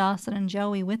little bit of Dawson and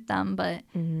Joey with them, but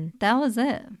that was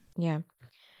it. Yeah.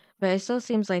 But it still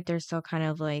seems like they're still kind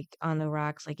of like on the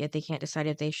rocks, like if they can't decide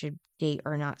if they should date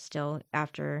or not still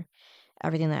after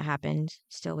everything that happened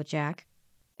still with Jack.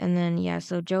 And then, yeah,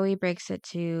 so Jack breaks it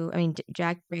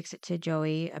to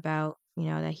Joey about,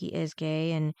 that he is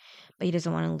gay, but he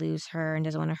doesn't want to lose her and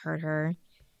doesn't want to hurt her.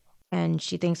 And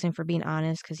she thanks him for being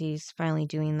honest because he's finally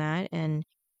doing that. And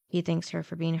he thanks her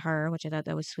for being her, which I thought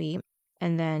that was sweet.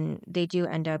 And then they do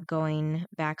end up going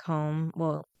back home.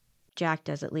 Well, Jack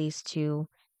does, at least, to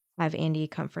have Andie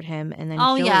comfort him. And then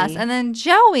Joey yes. And then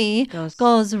Joey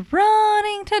goes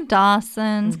running to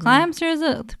Dawson's, climbs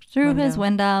through his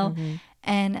window,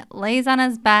 and lays on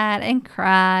his bed and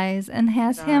cries and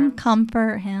has him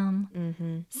comfort him.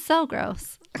 Mm-hmm. So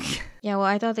gross. Yeah, well,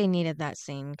 I thought they needed that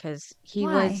scene because he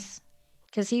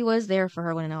was there for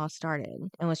her when it all started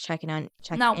and was checking in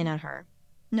on her.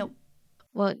 Nope.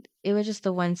 Well, it was just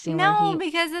the one scene No,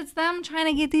 because it's them trying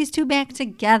to get these two back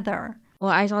together. Well,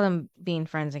 I saw them being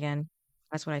friends again.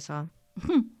 That's what I saw.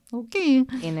 Okay.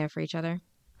 Being there for each other.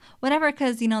 Whatever,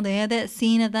 because, they had that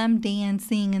scene of them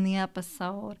dancing in the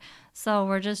episode. So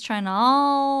we're just trying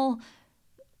to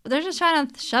they're just trying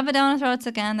to shove it down our throats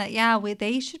again that,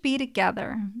 they should be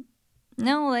together.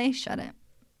 No, they shouldn't.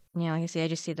 Yeah, like I say, I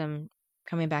just see them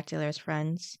coming back together as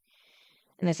friends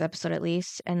in this episode at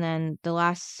least. And then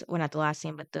not the last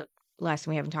scene, but the last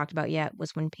scene we haven't talked about yet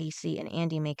was when Pacey and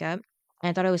Andie make up. And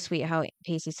I thought it was sweet how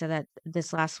Pacey said that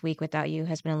this last week without you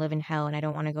has been a living hell and I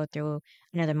don't want to go through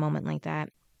another moment like that.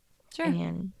 Sure.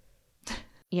 And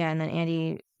yeah, and then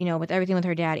Andie, with everything with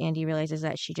her dad, Andie realizes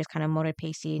that she just kind of molded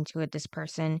Pacey into this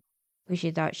person who she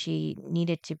thought she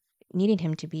needed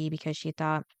him to be because she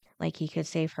thought like he could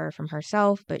save her from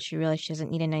herself, but she realized she doesn't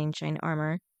need a knight in shining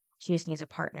armor. She just needs a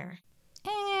partner.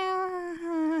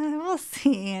 We'll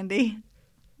see, Andie.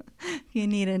 You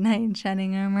need a knight in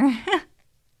shining armor.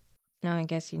 No, I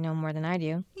guess you know more than I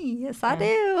do. Yes, I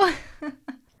do.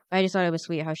 I just thought it was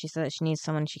sweet how she said that she needs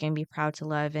someone she can be proud to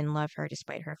love and love her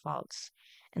despite her faults.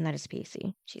 And that is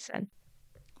Pacey, she said.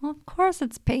 Well, of course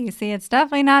it's Pacey. It's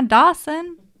definitely not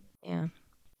Dawson. Yeah.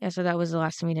 Yeah, so that was the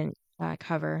last thing we didn't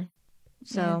cover.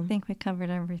 So yeah, I think we covered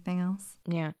everything else.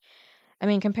 Yeah. I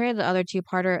mean, compared to the other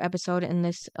two-parter episode in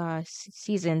this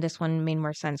season, this one made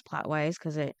more sense plot-wise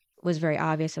because it was very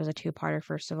obvious it was a two-parter,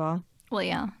 first of all. Well,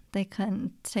 yeah. They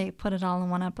couldn't put it all in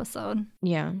one episode.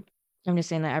 Yeah. I'm just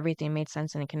saying that everything made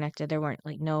sense and it connected. There weren't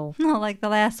no, like the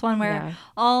last one where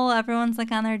everyone's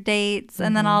like on their dates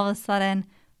and then all of a sudden,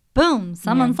 boom,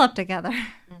 someone slept together.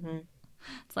 Mm-hmm.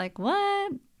 It's like,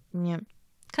 what? Yeah.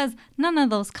 Because none of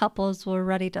those couples were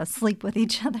ready to sleep with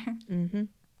each other. Mm-hmm.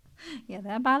 Yeah,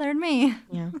 that bothered me.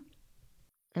 Yeah. And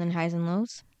then highs and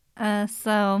lows? Highs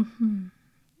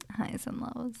and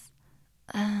lows.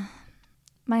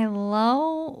 My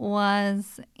low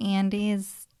was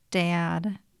Andie's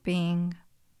dad being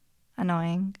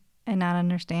annoying and not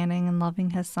understanding and loving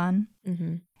his son.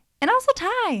 Mm-hmm. And also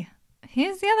Ty.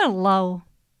 He's the other low.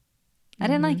 I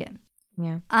didn't like it.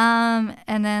 Yeah.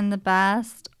 And then the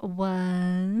best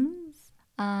was,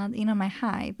 my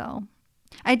high, though.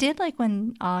 I did like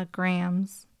when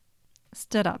Grams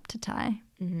stood up to Ty.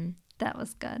 Mm-hmm. That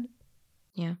was good.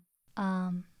 Yeah.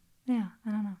 Yeah, I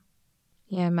don't know.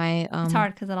 Yeah, my... it's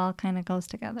hard because it all kind of goes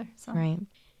together. So. Right.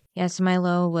 Yeah, so my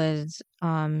low was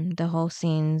the whole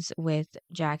scenes with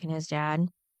Jack and his dad.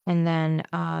 And then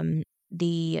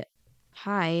the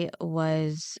high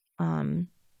was...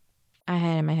 I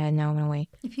had it in my head, now it went away.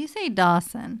 If you say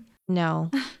Dawson. No,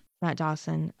 not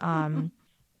Dawson.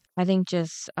 I think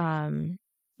just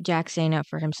Jack staying up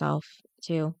for himself,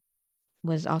 too,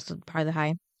 was also part of the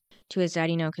high. To his dad,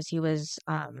 because he was,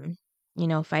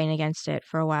 fighting against it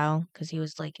for a while because he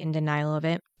was, in denial of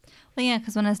it. Well, yeah,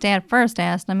 because when his dad first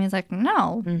asked him, he's like,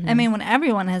 no. Mm-hmm. I mean, when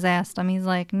everyone has asked him, he's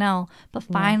like, no. But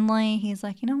finally, he's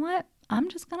like, you know what? I'm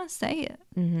just going to say it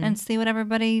and see what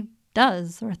everybody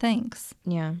does or thinks.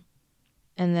 Yeah.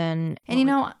 And then... And,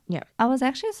 yeah. I was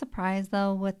actually surprised,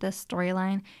 though, with this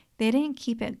storyline. They didn't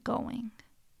keep it going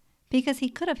because he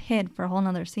could have hid for a whole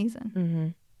nother season.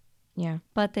 Mm-hmm. Yeah.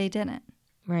 But they didn't.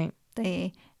 Right.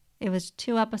 It was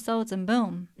 2 episodes and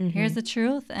boom, here's the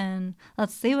truth and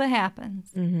let's see what happens.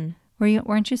 Mm-hmm.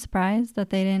 Weren't you surprised that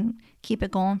they didn't keep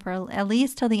it going for at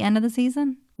least till the end of the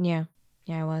season? Yeah.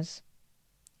 Yeah, I was.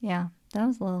 Yeah, that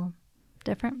was a little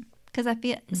different because I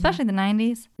feel, especially the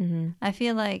 90s, I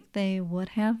feel like they would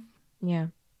have. Yeah.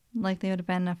 Like they would have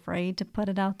been afraid to put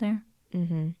it out there.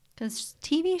 Mm-hmm. Because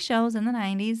TV shows in the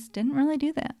 90s didn't really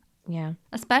do that. Yeah.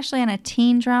 Especially in a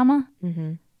teen drama.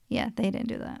 Mm-hmm. Yeah, they didn't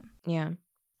do that. Yeah.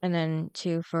 And then,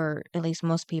 too, for at least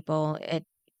most people, it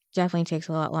definitely takes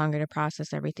a lot longer to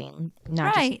process everything.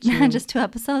 Not just 2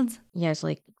 episodes. Yeah, it's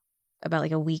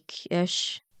about a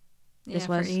week-ish. Yeah,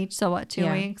 for each. So what,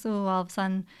 2 weeks? Oh, all of a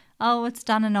sudden, it's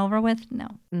done and over with? No.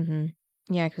 Mm-hmm.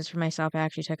 Yeah, because for myself, it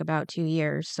actually took about 2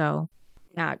 years. So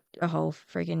not a whole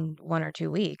freaking 1 or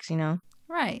 2 weeks,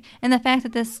 Right. And the fact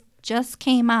that this just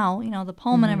came out, the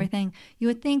poem and everything, you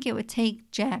would think it would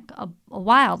take Jack a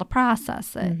while to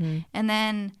process it.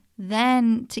 And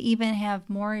then to even have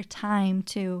more time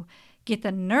to get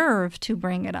the nerve to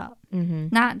bring it up.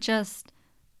 Not just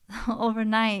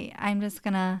overnight, I'm just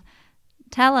going to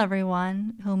tell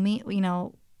everyone who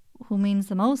means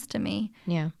the most to me.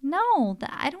 Yeah. No,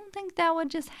 I don't think that would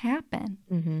just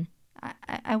happen.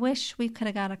 I wish we could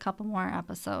have got a couple more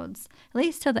episodes, at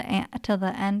least to the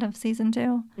end of season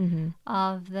 2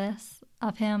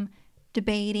 of him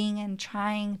debating and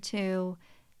trying to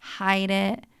hide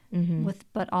it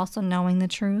but also knowing the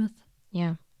truth.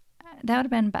 Yeah. That would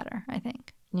have been better, I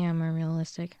think. Yeah, more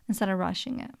realistic. Instead of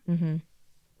rushing it.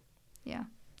 Yeah.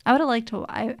 I would like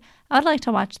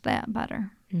to watch that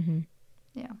better.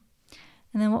 Yeah.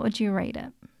 And then what would you rate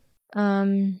it?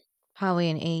 Probably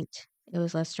an 8. It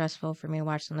was less stressful for me to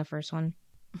watch than the first one.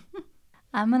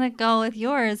 I'm going to go with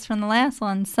yours from the last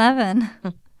one, 7.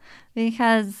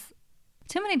 Because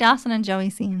too many Dawson and Joey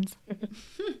scenes.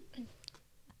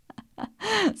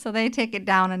 So they take it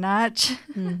down a notch.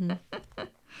 And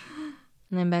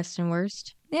then best and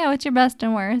worst? Yeah, what's your best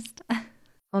and worst?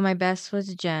 Well, my best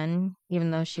was Jen,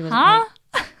 even though she wasn't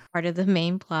part of the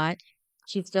main plot.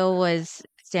 She still was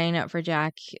standing up for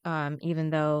Jack, even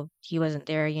though he wasn't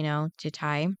there, to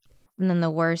tie. And then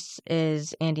the worst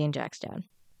is Andie and Jack's dad.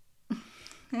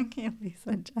 I can't believe you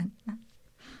said Jen.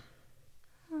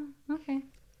 Okay.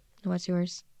 What's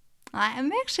yours?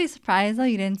 I'm actually surprised, though,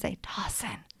 you didn't say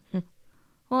Dawson.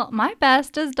 Well, my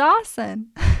best is Dawson.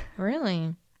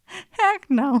 Really? Heck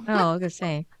no. Oh, I was going to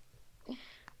say.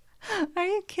 Are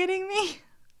you kidding me?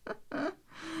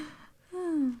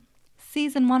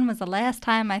 Season 1 was the last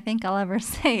time I think I'll ever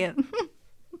say it.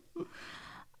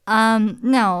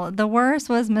 No, the worst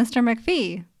was Mr.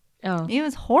 McPhee. Oh. He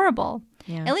was horrible.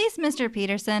 Yeah. At least Mr.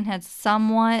 Peterson had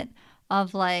somewhat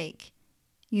of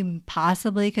you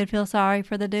possibly could feel sorry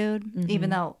for the dude, even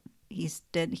though he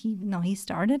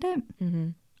started it.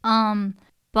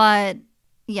 But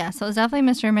yeah, so it was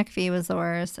definitely Mr. McPhee was the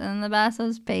worst, and the best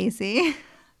was Pacey.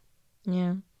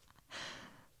 Yeah.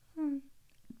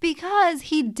 Because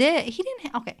he didn't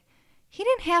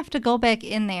have to go back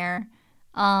in there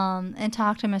and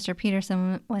talk to Mr.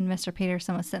 Peterson when Mr.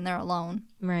 Peterson was sitting there alone.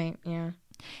 Right, yeah.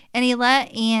 And he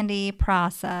let Andie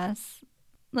process.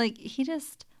 He's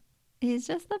just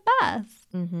the best.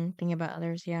 Thinking about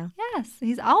others, yeah. Yes,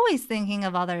 he's always thinking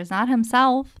of others, not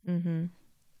himself.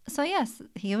 So yes,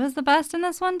 he was the best in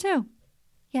this one too.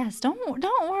 Yes, don't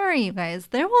worry, you guys.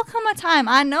 There will come a time,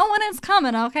 I know when it's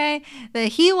coming, okay, that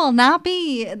he will not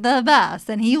be the best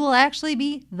and he will actually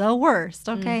be the worst,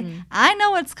 okay? I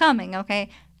know it's coming, okay?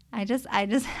 I just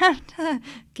have to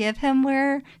give him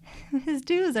where his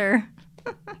dues are.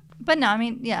 But no,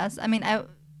 yes.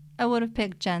 I would have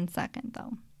picked Jen second,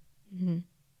 though.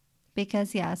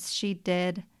 Because, yes, she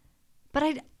did.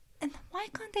 But and why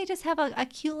couldn't they just have a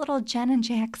cute little Jen and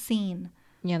Jack scene?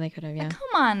 Yeah, they could have, yeah. Come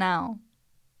on now.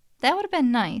 That would have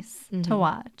been nice to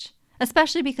watch.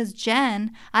 Especially because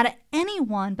Jen, out of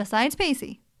anyone besides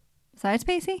Pacey,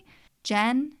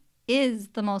 Jen is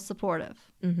the most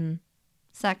supportive.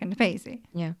 Second to Pacey.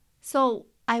 Yeah. So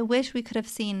I wish we could have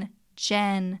seen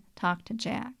Jen talk to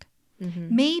Jack.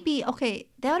 Maybe, okay,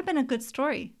 that would have been a good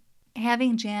story.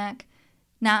 Having Jack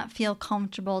not feel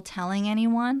comfortable telling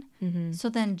anyone. So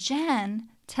then Jen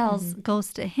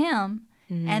goes to him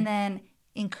and then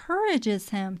encourages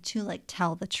him to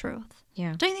tell the truth.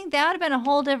 Yeah. Don't you think that would have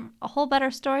been a whole better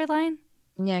storyline?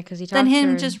 Yeah, because he talked than to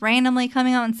him her. just randomly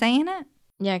coming out and saying it.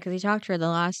 Yeah, because he talked to her the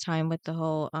last time with the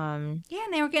whole Yeah, and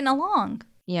they were getting along.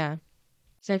 Yeah.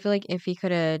 So I feel like if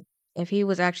he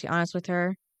was actually honest with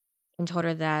her and told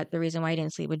her that the reason why he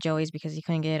didn't sleep with Joey is because he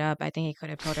couldn't get it up, I think he could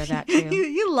have told her that too.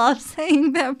 You love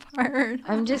saying that part.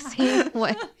 I'm just saying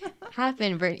what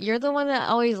happened, Britt. You're the one that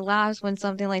always laughs when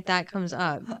something like that comes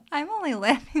up. I'm only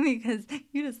laughing because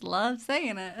you just love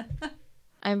saying it.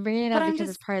 I'm bringing it up because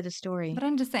it's part of the story. But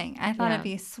I'm just saying, I thought it'd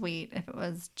be sweet if it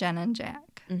was Jen and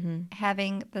Jack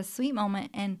having the sweet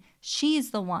moment, and she's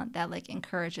the one that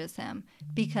encourages him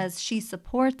because she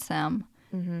supports him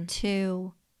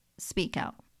to speak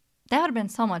out. That would have been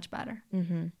so much better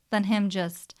than him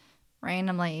just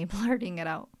randomly blurting it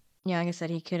out. Yeah, like I said,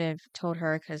 he could have told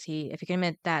her because if he can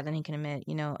admit that, then he can admit,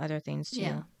 other things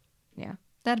too. Yeah.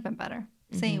 That'd have been better.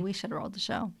 See, we should have rolled the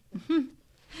show.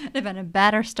 It'd have been a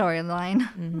better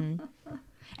storyline.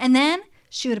 And then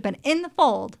she would have been in the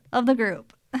fold of the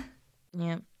group.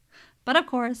 Yeah. But of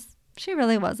course, she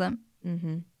really wasn't.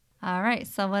 All right,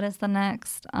 so what is the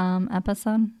next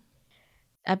episode?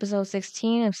 Episode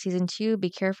 16 of season 2,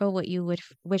 Be Careful What You Would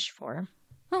Wish For.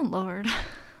 Oh, Lord.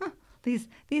 These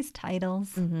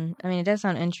titles. It does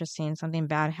sound interesting. Something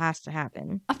bad has to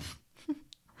happen.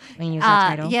 When you use that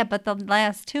title. Yeah, but the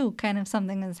last two, kind of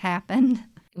something has happened.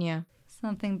 Yeah.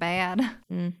 Something bad.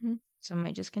 So it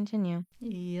might just continue.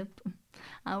 Yep.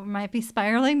 We might be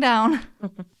spiraling down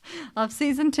of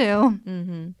season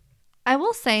 2. I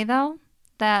will say, though,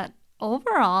 that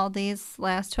overall, these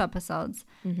last 2 episodes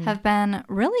have been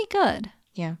really good.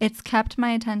 Yeah. It's kept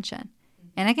my attention.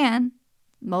 And again,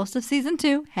 most of season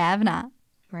 2 have not.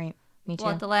 Right. Me too.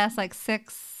 What, the last like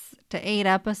 6 to 8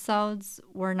 episodes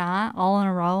were not all in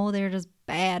a row. They were just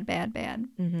bad.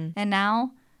 Mm-hmm. And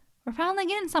now we're finally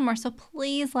getting somewhere. So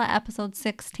please let episode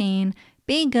 16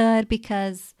 be good,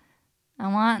 because I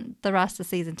want the rest of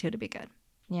season 2 to be good.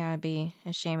 Yeah, it'd be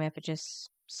a shame if it just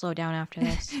slowed down after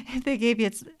this. If they gave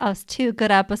us 2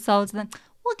 good episodes, then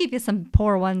we'll give you some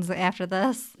poor ones after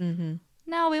this. Mm-hmm.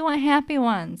 No, we want happy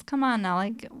ones. Come on now.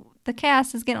 Like, the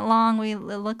cast is getting along. It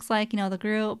looks like, the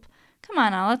group. Come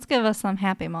on now. Let's give us some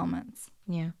happy moments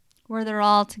Yeah. where they're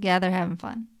all together having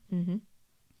fun. Mm-hmm.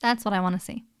 That's what I want to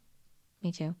see.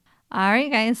 Me too. All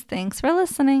right, guys. Thanks for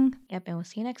listening. Yep, and we'll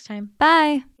see you next time.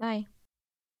 Bye. Bye.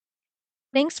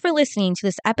 Thanks for listening to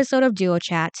this episode of Duo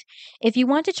Chat. If you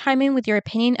want to chime in with your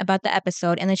opinion about the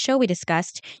episode and the show we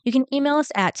discussed, you can email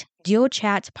us at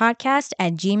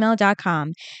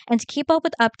duochatpodcast@gmail.com. And to keep up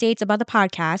with updates about the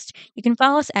podcast, you can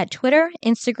follow us at Twitter,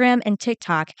 Instagram, and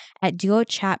TikTok at Duo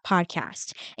Chat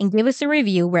Podcast, and give us a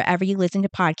review wherever you listen to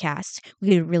podcasts.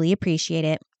 We would really appreciate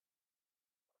it.